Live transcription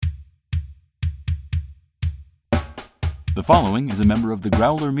The following is a member of the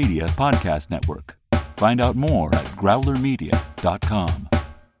Growler Media Podcast Network. Find out more at growlermedia.com.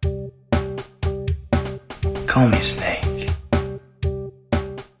 Call me Snake.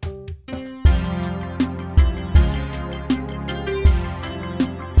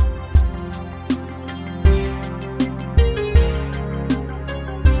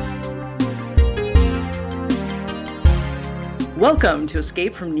 Welcome to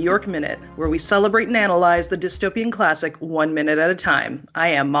Escape from New York Minute, where we celebrate and analyze the dystopian classic 1 minute at a time. I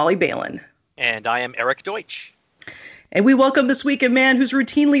am Molly Balin. And I am Eric Deutsch. And we welcome this week a man who's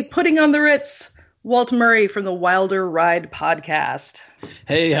routinely putting on the Ritz, Walt Murray from the Wilder Ride podcast.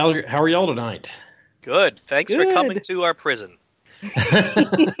 Hey, how are y'all tonight? Good. Thanks for coming to our prison.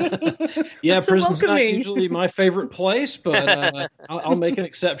 Yeah, so prison's not welcoming. usually my favorite place, but I'll make an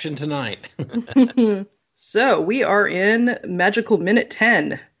exception tonight. So we are in Magical Minute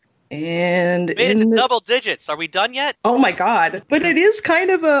 10. And Made it to double digits. Are we done yet? Oh my god. But it is kind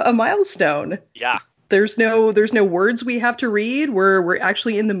of a milestone. Yeah. There's no words we have to read. We're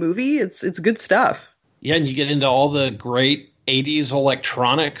actually in the movie. It's good stuff. Yeah, and you get into all the great 80s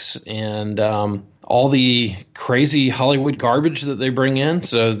electronics and all the crazy Hollywood garbage that they bring in.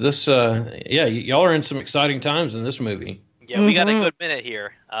 So this, y'all are in some exciting times in this movie. Yeah, we got a good minute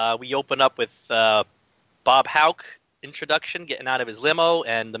here. We open up with Bob Houck introduction, getting out of his limo,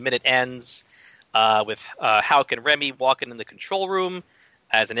 and the minute ends with Houck and Remy walking in the control room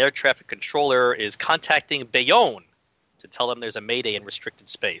as an air traffic controller is contacting Bayonne to tell them there's a mayday in restricted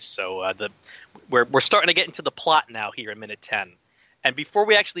space. So we're starting to get into the plot now here in minute 10. And before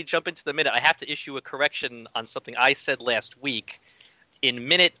we actually jump into the minute, I have to issue a correction on something I said last week.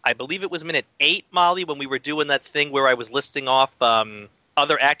 I believe it was minute 8, Molly, when we were doing that thing where I was listing off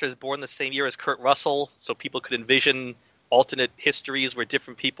other actors born the same year as Kurt Russell so people could envision alternate histories where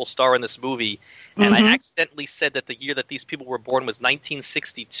different people star in this movie. And I accidentally said that the year that these people were born was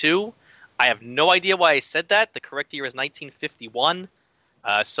 1962. I have no idea why I said that. The correct year is 1951.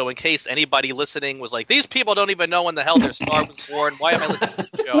 So in case anybody listening was like, these people don't even know when the hell their star was born, why am I listening to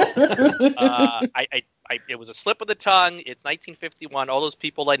the show? It was a slip of the tongue. It's 1951. All those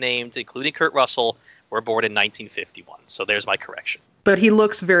people I named, including Kurt Russell, were born in 1951. So there's my correction. But he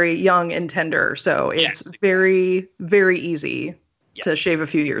looks very young and tender, so it's very, very easy to shave a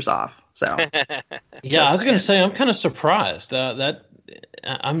few years off. So Yeah, I was going to say I'm kind of surprised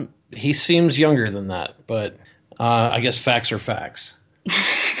he seems younger than that, but I guess facts are facts.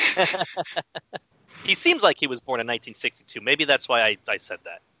 He seems like he was born in 1962. Maybe that's why I said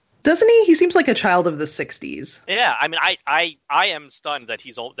that. doesn't he? He seems like a child of the 60s. Yeah, I mean, I am stunned that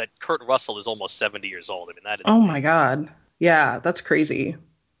that Kurt Russell is almost 70 years old. I mean, that is. Oh my god. Yeah, that's crazy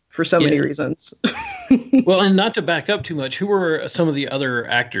for so many reasons. Well, and not to back up too much, who were some of the other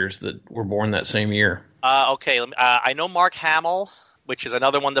actors that were born that same year? Okay, I know Mark Hamill, which is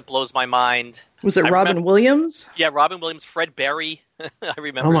another one that blows my mind. Was it Robin Williams? Yeah, Robin Williams, Fred Berry. I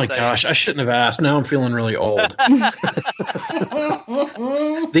remember. Oh my saying. gosh, I shouldn't have asked. Now I'm feeling really old.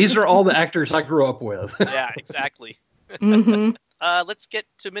 These are all the actors I grew up with. Yeah, exactly. Let's get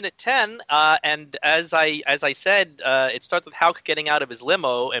to minute 10. And as I said, it starts with Houck getting out of his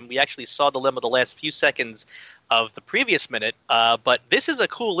limo, and we actually saw the limo the last few seconds of the previous minute. But this is a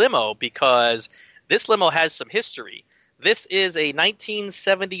cool limo because this limo has some history. This is a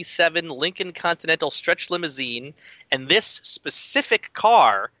 1977 Lincoln Continental stretch limousine, and this specific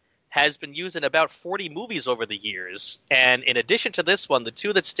car has been used in about 40 movies over the years. And in addition to this one, the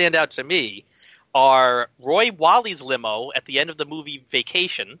two that stand out to me are Roy Wally's limo at the end of the movie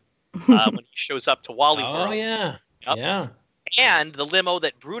Vacation, when he shows up to Wally World. Oh, yeah. Yep. Yeah. And the limo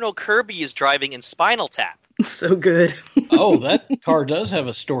that Bruno Kirby is driving in Spinal Tap. So good. Oh, that car does have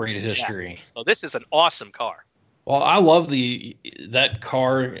a storied history. Yeah. So this is an awesome car. Well, I love that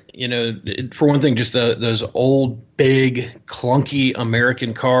car. You know, for one thing, just those old, big, clunky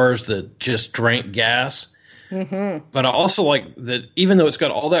American cars that just drank gas. Mm-hmm. But I also like that even though it's got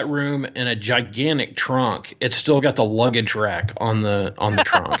all that room and a gigantic trunk, it's still got the luggage rack on the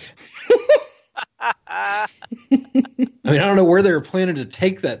trunk. I mean, I don't know where they were planning to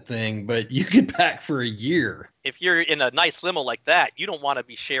take that thing, but you could pack for a year. If you're in a nice limo like that, you don't want to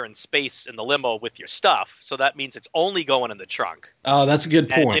be sharing space in the limo with your stuff. So that means it's only going in the trunk. Oh, that's a good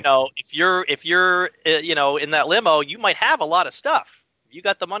point. And, you know, if you're in that limo, you might have a lot of stuff. You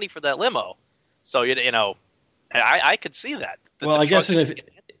got the money for that limo. So, you know, I could see that. Well, I guess if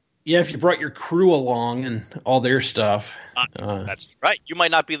you brought your crew along and all their stuff. That's right. You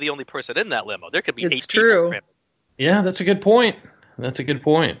might not be the only person in that limo. There could be 8 true. people. Yeah, that's a good point.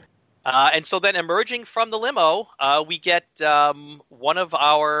 And so then emerging from the limo, we get one of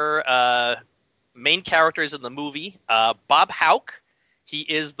our main characters in the movie. Bob Houck, he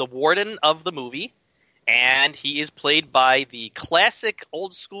is the warden of the movie, and he is played by the classic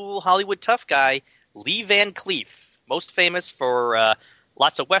old-school Hollywood tough guy, Lee Van Cleef, most famous for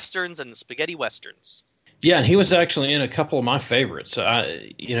lots of westerns and spaghetti westerns. Yeah, and he was actually in a couple of my favorites.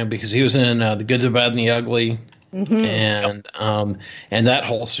 Because he was in The Good, the Bad, and the Ugly, and that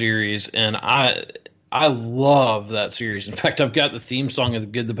whole series. And I love that series. In fact, I've got the theme song of The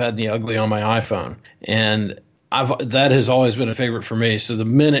Good, the Bad, and the Ugly on my iPhone, and that has always been a favorite for me. So the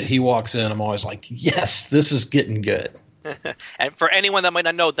minute he walks in, I'm always like, yes, this is getting good. And for anyone that might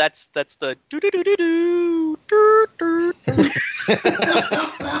not know, that's the do do do do do do do.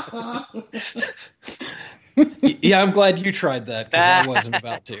 Yeah, I'm glad you tried that because I wasn't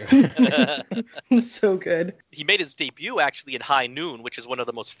about to. So good. He made his debut actually in High Noon, which is one of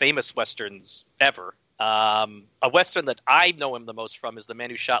the most famous westerns ever. A western that I know him the most from is The Man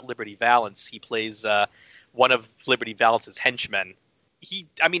Who Shot Liberty Valance. He plays one of Liberty Valance's henchmen.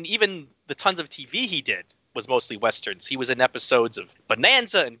 Even the tons of TV he did was mostly westerns. He was in episodes of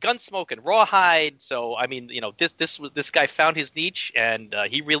Bonanza and Gunsmoke and Rawhide. So this guy found his niche, and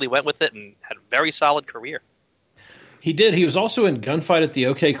he really went with it and had a very solid career. He did. He was also in Gunfight at the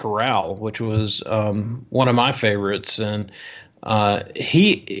OK Corral, which was one of my favorites, and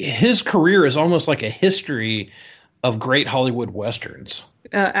his career is almost like a history of great Hollywood westerns.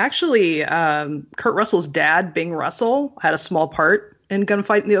 Actually, Kurt Russell's dad, Bing Russell, had a small part in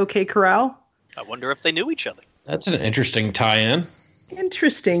Gunfight in the OK Corral. I wonder if they knew each other. That's an interesting tie-in.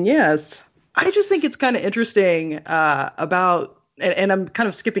 Interesting, yes. I just think it's kind of interesting about, and I'm kind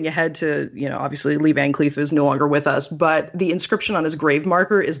of skipping ahead to, obviously Lee Van Cleef is no longer with us, but the inscription on his grave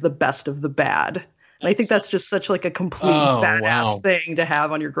marker is the best of the bad. And I think that's just such like a complete badass thing to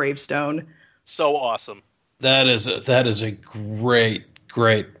have on your gravestone. So awesome. That is a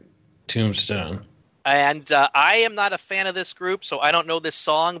great tombstone. And I am not a fan of this group, so I don't know this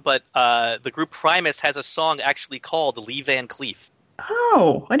song, but the group Primus has a song actually called Lee Van Cleef.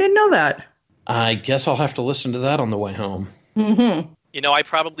 Oh, I didn't know that. I guess I'll have to listen to that on the way home. Mm-hmm. I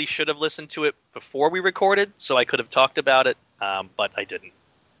probably should have listened to it before we recorded, so I could have talked about it, but I didn't.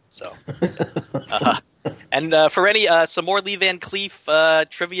 So, and for any some more Lee Van Cleef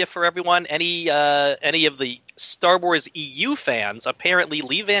trivia for everyone, any of the Star Wars EU fans, apparently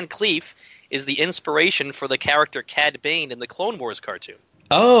Lee Van Cleef is the inspiration for the character Cad Bane in the Clone Wars cartoon.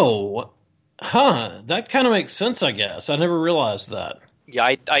 Oh, that kind of makes sense, I guess. I never realized that.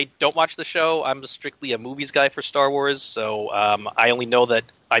 Yeah, I don't watch the show. I'm strictly a movies guy for Star Wars, so I only know that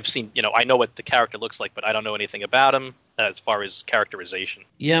I've seen, I know what the character looks like, but I don't know anything about him as far as characterization.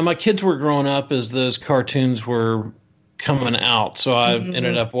 Yeah, my kids were growing up as those cartoons were coming out, so I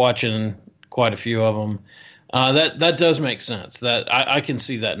ended up watching quite a few of them. That does make sense. That I can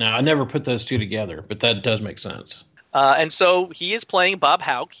see that now. I never put those two together, but that does make sense. And so he is playing Bob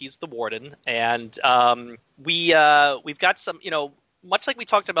Houck. He's the warden, and we've got some, much like we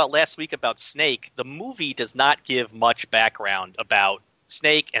talked about last week about Snake. The movie does not give much background about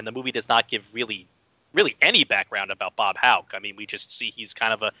Snake, and the movie does not give really any background about Bob Houck. I mean, we just see he's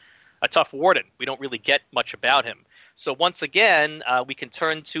kind of a tough warden. We don't really get much about him. So once again, we can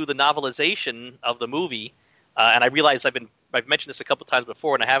turn to the novelization of the movie. And I realize I've mentioned this a couple of times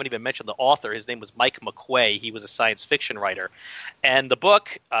before, and I haven't even mentioned the author. His name was Mike McQuay. He was a science fiction writer. And the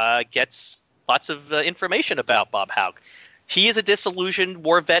book gets lots of information about Bob Houck. He is a disillusioned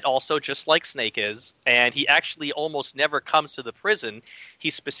war vet also, just like Snake is, and he actually almost never comes to the prison. He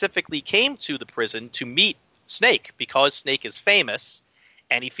specifically came to the prison to meet Snake because Snake is famous,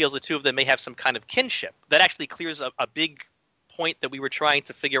 and he feels the two of them may have some kind of kinship. That actually clears a big point that we were trying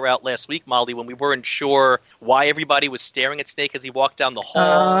to figure out last week, Molly, when we weren't sure why everybody was staring at Snake as he walked down the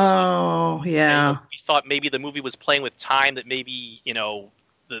hall. Oh, yeah. And we thought maybe the movie was playing with time, that maybe,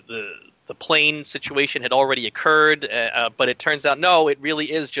 the plane situation had already occurred, but it turns out, no, it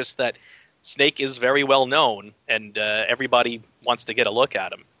really is just that Snake is very well known, and everybody wants to get a look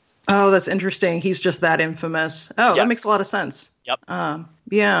at him. Oh, that's interesting. He's just that infamous. Oh, yes. That makes a lot of sense. Yep.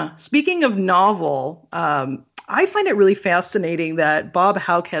 Yeah. Speaking of novel, I find it really fascinating that Bob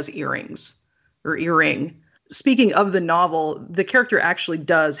Houck has earrings, or earring. Speaking of the novel, the character actually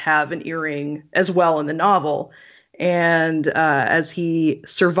does have an earring as well in the novel. And as he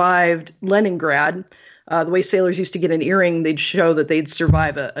survived Leningrad, the way sailors used to get an earring, they'd show that they'd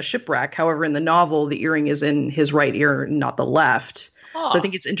survive a shipwreck. However, in the novel, the earring is in his right ear, not the left. So I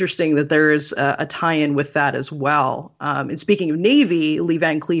think it's interesting that there's a tie-in with that as well. And speaking of Navy, Lee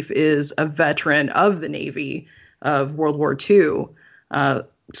Van Cleef is a veteran of the Navy of World War II.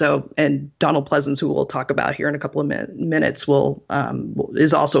 So, and Donald Pleasance, who we'll talk about here in a couple of minutes,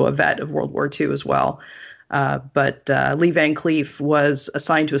 is also a vet of World War II as well. But Lee Van Cleef was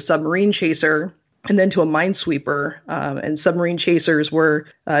assigned to a submarine chaser and then to a minesweeper. And submarine chasers were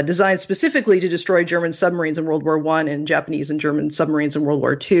designed specifically to destroy German submarines in World War I and Japanese and German submarines in World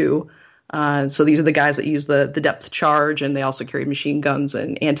War II. So these are the guys that use the depth charge, and they also carried machine guns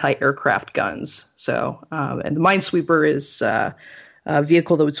and anti-aircraft guns. So, and the minesweeper is a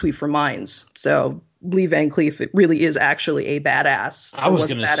vehicle that would sweep for mines. So Lee Van Cleef, it really is actually a badass. I was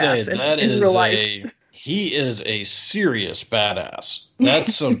going to say that in real life. He is a serious badass.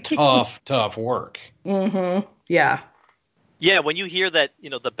 That's some tough work. Mm-hmm. Yeah. Yeah, when you hear that,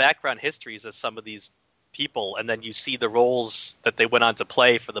 the background histories of some of these people, and then you see the roles that they went on to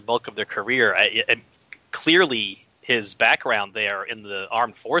play for the bulk of their career, and clearly his background there in the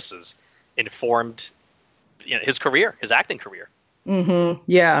armed forces informed his career, his acting career. Mm-hmm.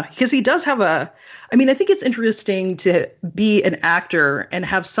 Yeah, because he does have I think it's interesting to be an actor and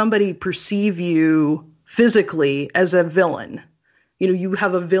have somebody perceive you physically as a villain. You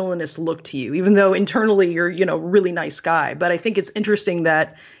have a villainous look to you, even though internally you're, a really nice guy. But I think it's interesting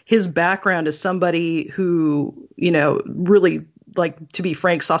that his background is somebody who, really, like, to be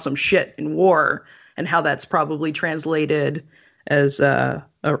frank, saw some shit in war, and how that's probably translated as a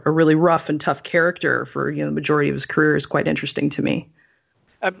really rough and tough character for, the majority of his career is quite interesting to me.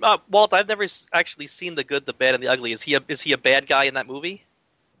 Walt, I've never actually seen The Good, the Bad, and the Ugly. Is he a bad guy in that movie?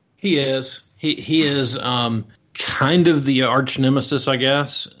 He is. He is kind of the arch nemesis, I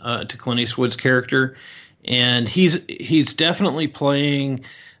guess, to Clint Eastwood's character, and he's definitely playing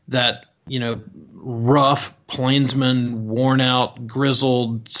that rough plainsman, worn out,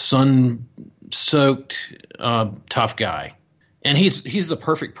 grizzled, sun-soaked tough guy. And he's the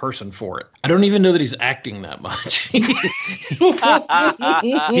perfect person for it. I don't even know that he's acting that much. He's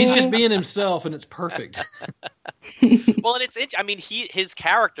just being himself, and it's perfect. Well, and it's his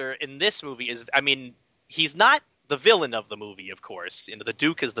character in this movie is, he's not the villain of the movie, of course. The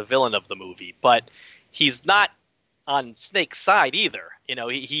Duke is the villain of the movie, but he's not on Snake's side either.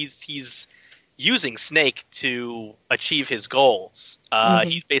 He's using Snake to achieve his goals.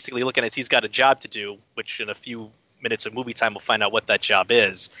 He's basically looking at he's got a job to do, which in a few minutes of movie time we'll find out what that job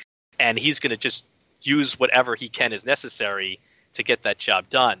is, and he's going to just use whatever he can as necessary to get that job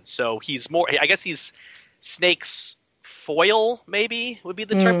done. So he's he's Snake's foil, maybe would be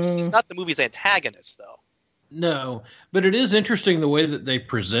the term. He's not the movie's antagonist, though. No, but it is interesting the way that they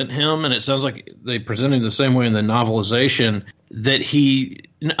present him, and it sounds like they present him the same way in the novelization, that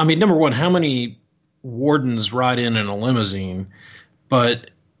number one, how many wardens ride in a limousine? But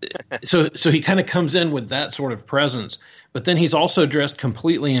so he kind of comes in with that sort of presence, but then he's also dressed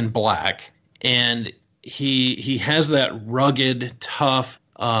completely in black, and he has that rugged, tough,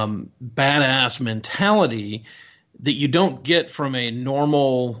 badass mentality that you don't get from a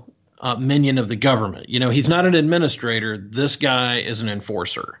normal minion of the government. He's not an administrator. This guy is an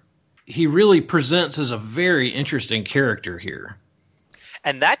enforcer. He really presents as a very interesting character here.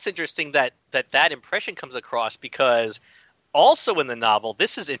 And that's interesting that impression comes across, because also in the novel,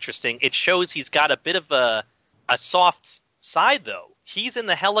 this is interesting, it shows he's got a bit of a soft side, though. He's in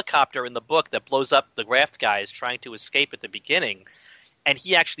the helicopter in the book that blows up the raft guys trying to escape at the beginning, and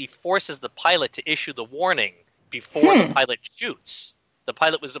he actually forces the pilot to issue the warning before the pilot shoots. The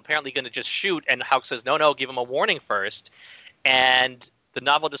pilot was apparently going to just shoot, and Houck says, no, give him a warning first. And the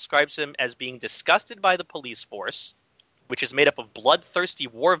novel describes him as being disgusted by the police force, which is made up of bloodthirsty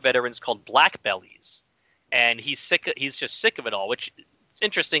war veterans called blackbellies. And he's just sick of it all, which it's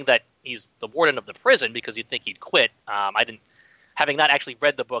interesting that he's the warden of the prison, because you'd think he'd quit. Having not actually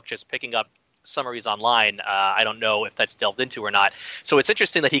read the book, just picking up summaries online, I don't know if that's delved into or not. So it's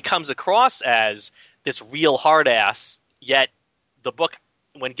interesting that he comes across as this real hard ass, yet the book,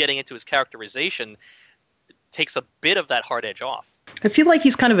 when getting into his characterization, takes a bit of that hard edge off. I feel like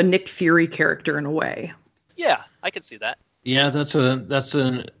he's kind of a Nick Fury character in a way. Yeah, I could see that. Yeah, that's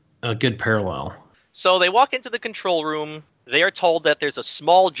a good parallel. So they walk into the control room. They are told that there's a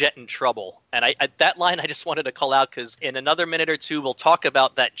small jet in trouble. And that line I just wanted to call out, because in another minute or two we'll talk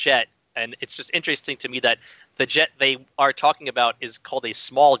about that jet. And it's just interesting to me that the jet they are talking about is called a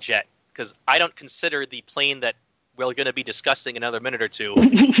small jet, because I don't consider the plane that we're going to be discussing in another minute or two.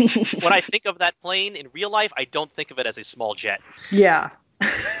 When I think of that plane in real life, I don't think of it as a small jet. Yeah.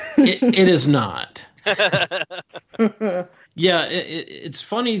 It is not. Yeah, it's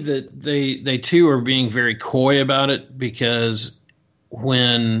funny that they too are being very coy about it, because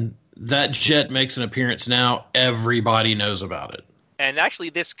when that jet makes an appearance now, everybody knows about it. And actually,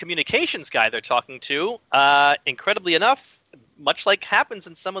 this communications guy they're talking to, incredibly enough, much like happens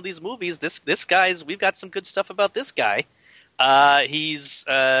in some of these movies, this guy's, we've got some good stuff about this guy. He's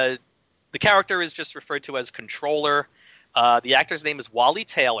the character is just referred to as Controller. The actor's name is Wally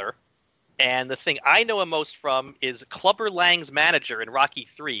Taylor, and the thing I know him most from is Clubber Lang's manager in Rocky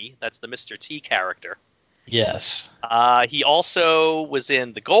III. That's the Mr. T character. Yes. He also was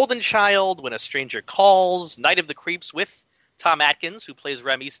in The Golden Child, When a Stranger Calls, Night of the Creeps with Tom Atkins, who plays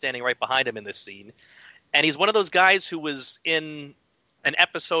Remy, standing right behind him in this scene. And he's one of those guys who was in an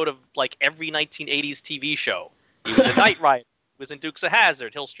episode of like every 1980s TV show. He was in Knight Rider, he was in Dukes of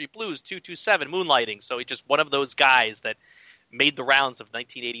Hazzard, Hill Street Blues, 227, Moonlighting. So he's just one of those guys that made the rounds of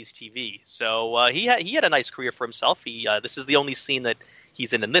 1980s TV. So he had a nice career for himself. This is the only scene that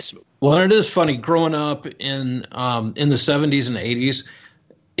he's in this movie. Well, and it is funny growing up in the 70s and 80s.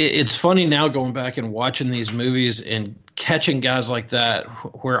 It's funny now going back and watching these movies and catching guys like that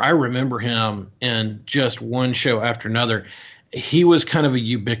where I remember him in just one show after another. He was kind of a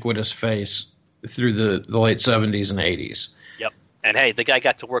ubiquitous face through the late 70s and 80s. Yep. And hey, the guy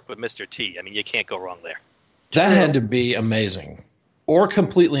got to work with Mr. T. I mean, you can't go wrong there. That had to be amazing or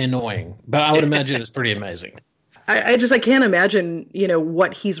completely annoying, but I would imagine it's pretty amazing. I can't imagine,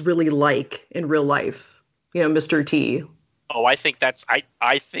 what he's really like in real life, Mr. T. Oh, I think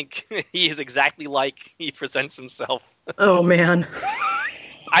I think he is exactly like he presents himself. Oh, man.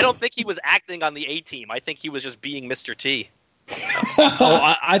 I don't think he was acting on the A-Team. I think he was just being Mr. T.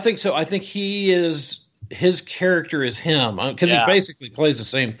 I think so. I think his character is him because he basically plays the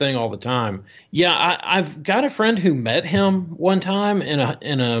same thing all the time. Yeah, I've got a friend who met him one time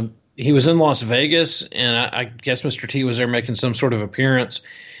he was in Las Vegas, and I guess Mr. T was there making some sort of appearance,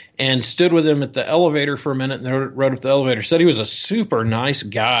 and stood with him at the elevator for a minute and rode up the elevator. Said he was a super nice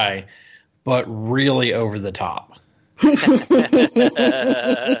guy, but really over the top.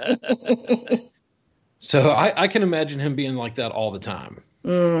 So I can imagine him being like that all the time.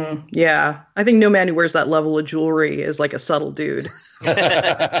 Yeah. I think no man who wears that level of jewelry is like a subtle dude.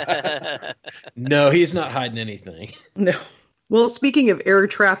 No, he's not hiding anything. No. Well, speaking of air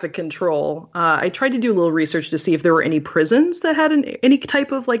traffic control, I tried to do a little research to see if there were any prisons that had any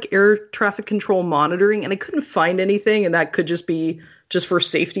type of like air traffic control monitoring, and I couldn't find anything, and that could just be just for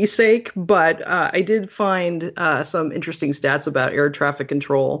safety's sake. But I did find some interesting stats about air traffic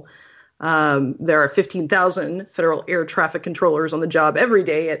control. There are 15,000 federal air traffic controllers on the job every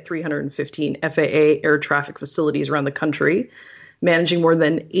day at 315 FAA air traffic facilities around the country, managing more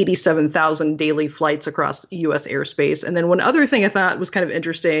than 87,000 daily flights across U.S. airspace. And then one other thing I thought was kind of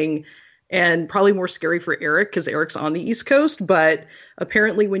interesting and probably more scary for Eric, because Eric's on the East Coast, but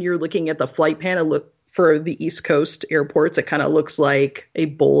apparently when you're looking at the flight plan, look for the East Coast airports, it kind of looks like a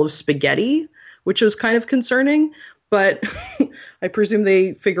bowl of spaghetti, which is kind of concerning. But I presume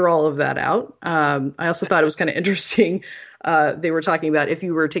they figure all of that out. I also thought it was kind of interesting. They were talking about if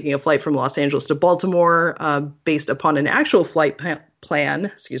you were taking a flight from Los Angeles to Baltimore based upon an actual flight plan.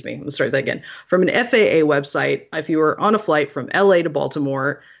 Excuse me, let's start that again. From an FAA website, if you were on a flight from LA to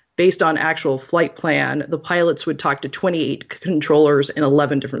Baltimore, based on actual flight plan, the pilots would talk to 28 controllers in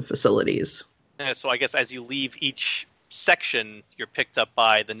 11 different facilities. So I guess as you leave each section, you're picked up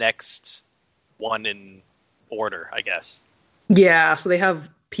by the next one in order, I guess. Yeah, so they have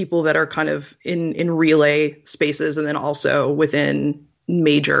people that are kind of in relay spaces and then also within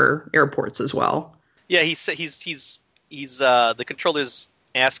major airports as well. Yeah, he's the controller's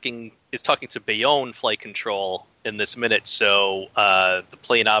is talking to Bayonne flight control in this minute. So the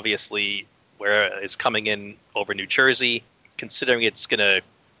plane obviously is coming in over New Jersey, considering it's going to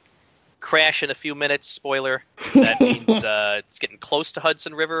crash in a few minutes. Spoiler. That means it's getting close to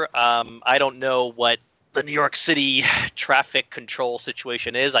Hudson River. I don't know what the New York City traffic control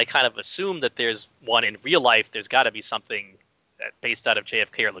situation is. I kind of assume that there's one in real life. There's got to be something based out of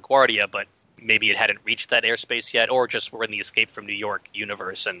JFK or LaGuardia, but maybe it hadn't reached that airspace yet, or just we're in the Escape from New York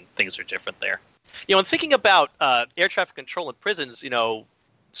universe and things are different there. And thinking about air traffic control in prisons,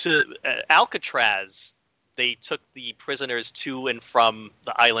 to Alcatraz, they took the prisoners to and from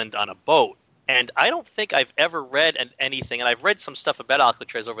the island on a boat. And I don't think I've ever read anything, and I've read some stuff about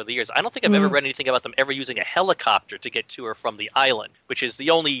Alcatraz over the years. I don't think I've ever read anything about them ever using a helicopter to get to or from the island, which is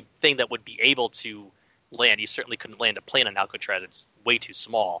the only thing that would be able to land. You certainly couldn't land a plane on Alcatraz. It's way too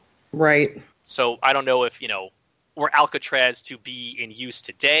small. Right. So I don't know if, were Alcatraz to be in use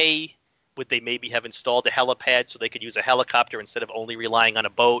today, would they maybe have installed a helipad so they could use a helicopter instead of only relying on a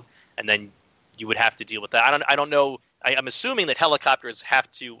boat, and then you would have to deal with that. I don't know. I'm assuming that helicopters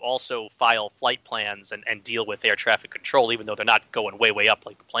have to also file flight plans and deal with air traffic control, even though they're not going way, way up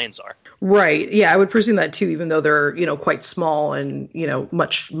like the planes are. Right. Yeah, I would presume that too, even though they're, quite small and,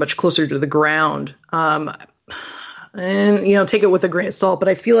 much, much closer to the ground. and take it with a grain of salt. But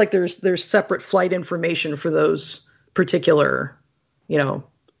I feel like there's separate flight information for those particular,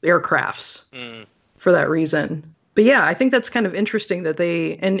 aircrafts for that reason. But yeah, I think that's kind of interesting that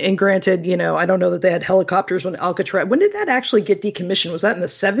they, and granted, I don't know that they had helicopters when Alcatraz. When did that actually get decommissioned? Was that in the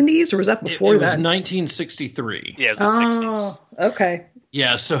 70s or was that before that? It was 1963. Yeah, it was the 60s. Okay.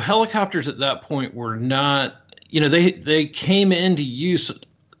 Yeah, so helicopters at that point were not, they came into use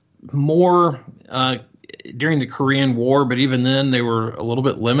more during the Korean War, but even then they were a little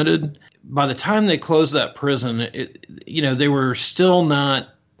bit limited. By the time they closed that prison, they were still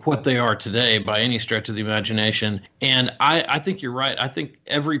not what they are today by any stretch of the imagination. And I think you're right. I think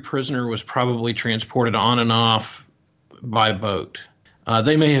every prisoner was probably transported on and off by boat.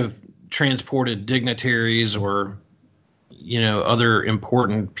 They may have transported dignitaries or, other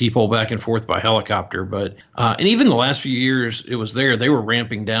important people back and forth by helicopter. But and even the last few years it was there, they were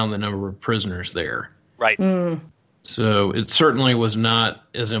ramping down the number of prisoners there. Right. So it certainly was not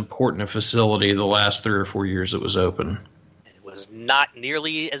as important a facility the last 3 or 4 years it was open. Was not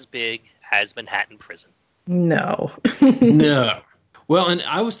nearly as big as Manhattan Prison. No. No. Well, and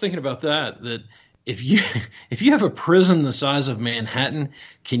I was thinking about that if you have a prison the size of Manhattan,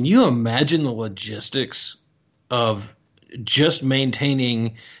 can you imagine the logistics of just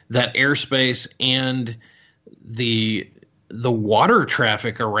maintaining that airspace and the water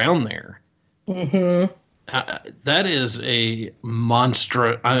traffic around there? Mm-hmm. That is a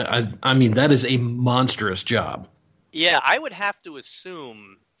that is a monstrous job. Yeah, I would have to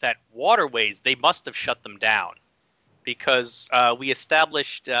assume that waterways, they must have shut them down because we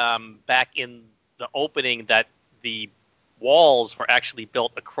established back in the opening that the walls were actually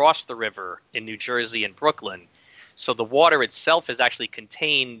built across the river in New Jersey and Brooklyn. So the water itself is actually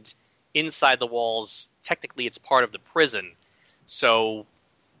contained inside the walls. Technically, it's part of the prison. So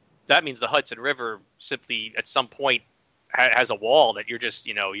that means the Hudson River simply at some point has a wall that you're just,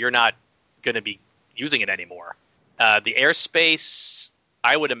 you're not going to be using it anymore. The airspace,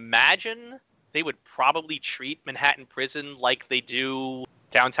 I would imagine they would probably treat Manhattan Prison like they do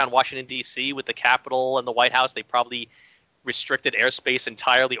downtown Washington, D.C. with the Capitol and the White House. They probably restricted airspace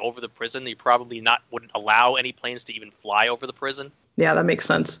entirely over the prison. They probably wouldn't allow any planes to even fly over the prison. Yeah, that makes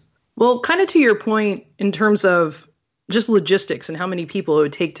sense. Well, kind of to your point in terms of just logistics and how many people it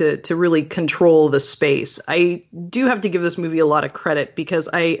would take to really control the space, I do have to give this movie a lot of credit because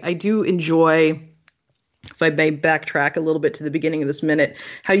I do enjoy, if I may backtrack a little bit to the beginning of this minute,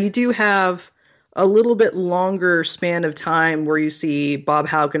 how you do have a little bit longer span of time where you see Bob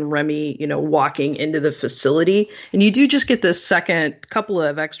Houck and Remy, walking into the facility. And you do just get this couple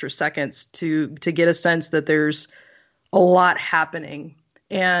of extra seconds to get a sense that there's a lot happening.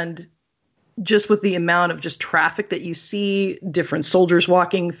 And just with the amount of just traffic that you see, different soldiers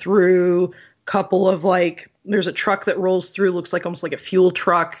walking through, couple of there's a truck that rolls through, looks like almost like a fuel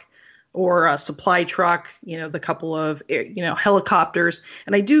truck or a supply truck, the couple of, helicopters.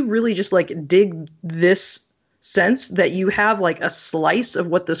 And I do really just dig this sense that you have a slice of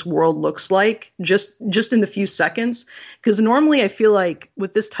what this world looks like just in the few seconds. Because normally I feel like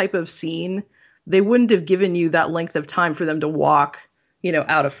with this type of scene, they wouldn't have given you that length of time for them to walk,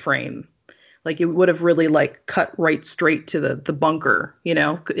 out of frame. It would have really cut right straight to the bunker,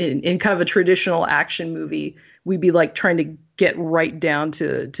 in kind of a traditional action movie, we'd be trying to get right down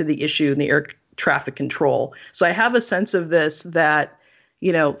to the issue in the air traffic control. So I have a sense of this that,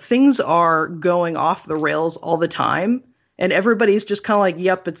 things are going off the rails all the time. And everybody's just kind of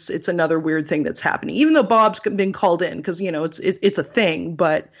yep, it's another weird thing that's happening, even though Bob's been called in because, it's a thing.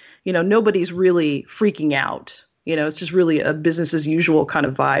 But, nobody's really freaking out. It's just really a business as usual kind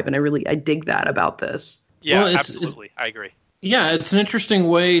of vibe. And I dig that about this. Yeah, well, absolutely. I agree. Yeah, it's an interesting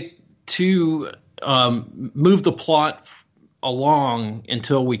way to move the plot along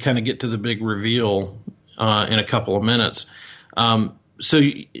until we kind of get to the big reveal in a couple of minutes. So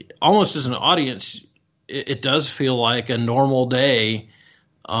almost as an audience, it does feel like a normal day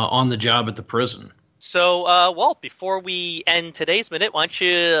on the job at the prison. So, Walt, before we end today's minute, why don't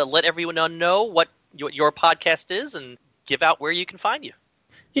you let everyone know what your podcast is and give out where you can find you.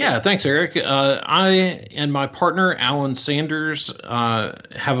 Yeah, thanks, Eric. I and my partner, Alan Sanders,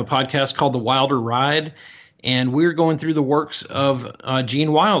 have a podcast called The Wilder Ride, and we're going through the works of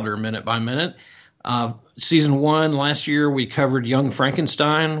Gene Wilder minute by minute. Season 1, last year, we covered Young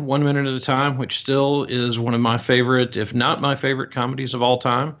Frankenstein 1 minute at a time, which still is one of my favorite, if not my favorite, comedies of all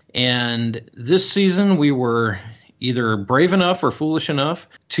time. And this season, we were either brave enough or foolish enough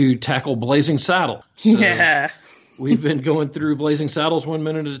to tackle Blazing Saddles. So yeah. We've been going through Blazing Saddles 1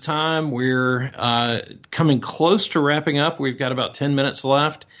 minute at a time. We're coming close to wrapping up. We've got about 10 minutes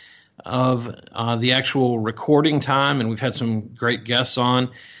left. of the actual recording time, and we've had some great guests on.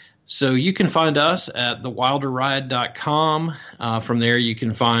 So you can find us at thewilderride.com. From there, you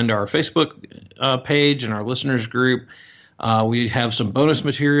can find our Facebook page and our listeners group. We have some bonus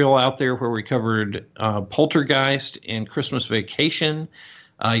material out there where we covered Poltergeist and Christmas Vacation.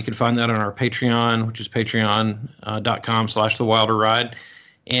 You can find that on our Patreon, which is patreon.com/thewilderride.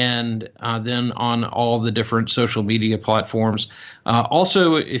 And then on all the different social media platforms.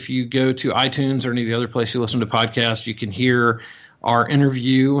 Also, if you go to iTunes or any of the other places you listen to podcasts, you can hear our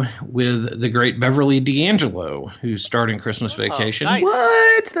interview with the great Beverly D'Angelo, who's starting Christmas Vacation. Nice.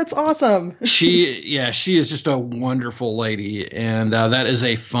 What? That's awesome. She is just a wonderful lady, and that is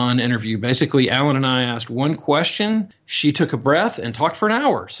a fun interview. Basically, Alan and I asked one question. She took a breath and talked for an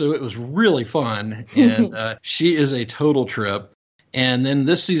hour, so it was really fun, and she is a total trip. And then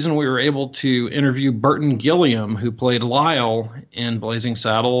this season, we were able to interview Burton Gilliam, who played Lyle in Blazing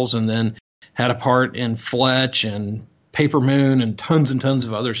Saddles, and then had a part in Fletch and Paper Moon and tons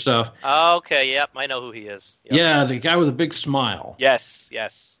of other stuff. Okay, yep, I know who he is. Yep. Yeah, the guy with a big smile. Yes.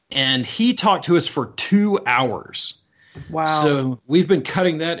 And he talked to us for 2 hours. Wow. So we've been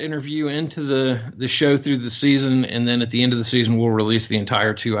cutting that interview into the show through the season, and then at the end of the season, we'll release the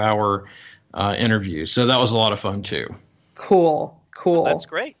entire 2-hour interview. So that was a lot of fun, too. Cool. That's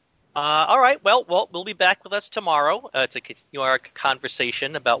great. All right. Well, we'll be back with us tomorrow to continue our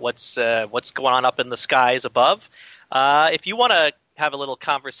conversation about what's going on up in the skies above. If you want to have a little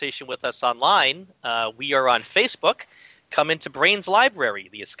conversation with us online, we are on Facebook. Come into Brains Library,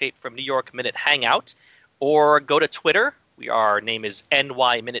 the Escape from New York Minute Hangout, or go to Twitter. Our name is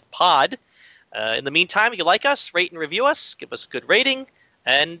NY Minute Pod. In the meantime, if you like us, rate and review us, give us a good rating,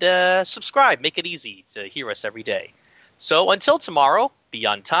 and subscribe. Make it easy to hear us every day. So until tomorrow, be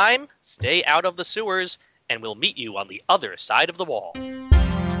on time, stay out of the sewers, and we'll meet you on the other side of the wall.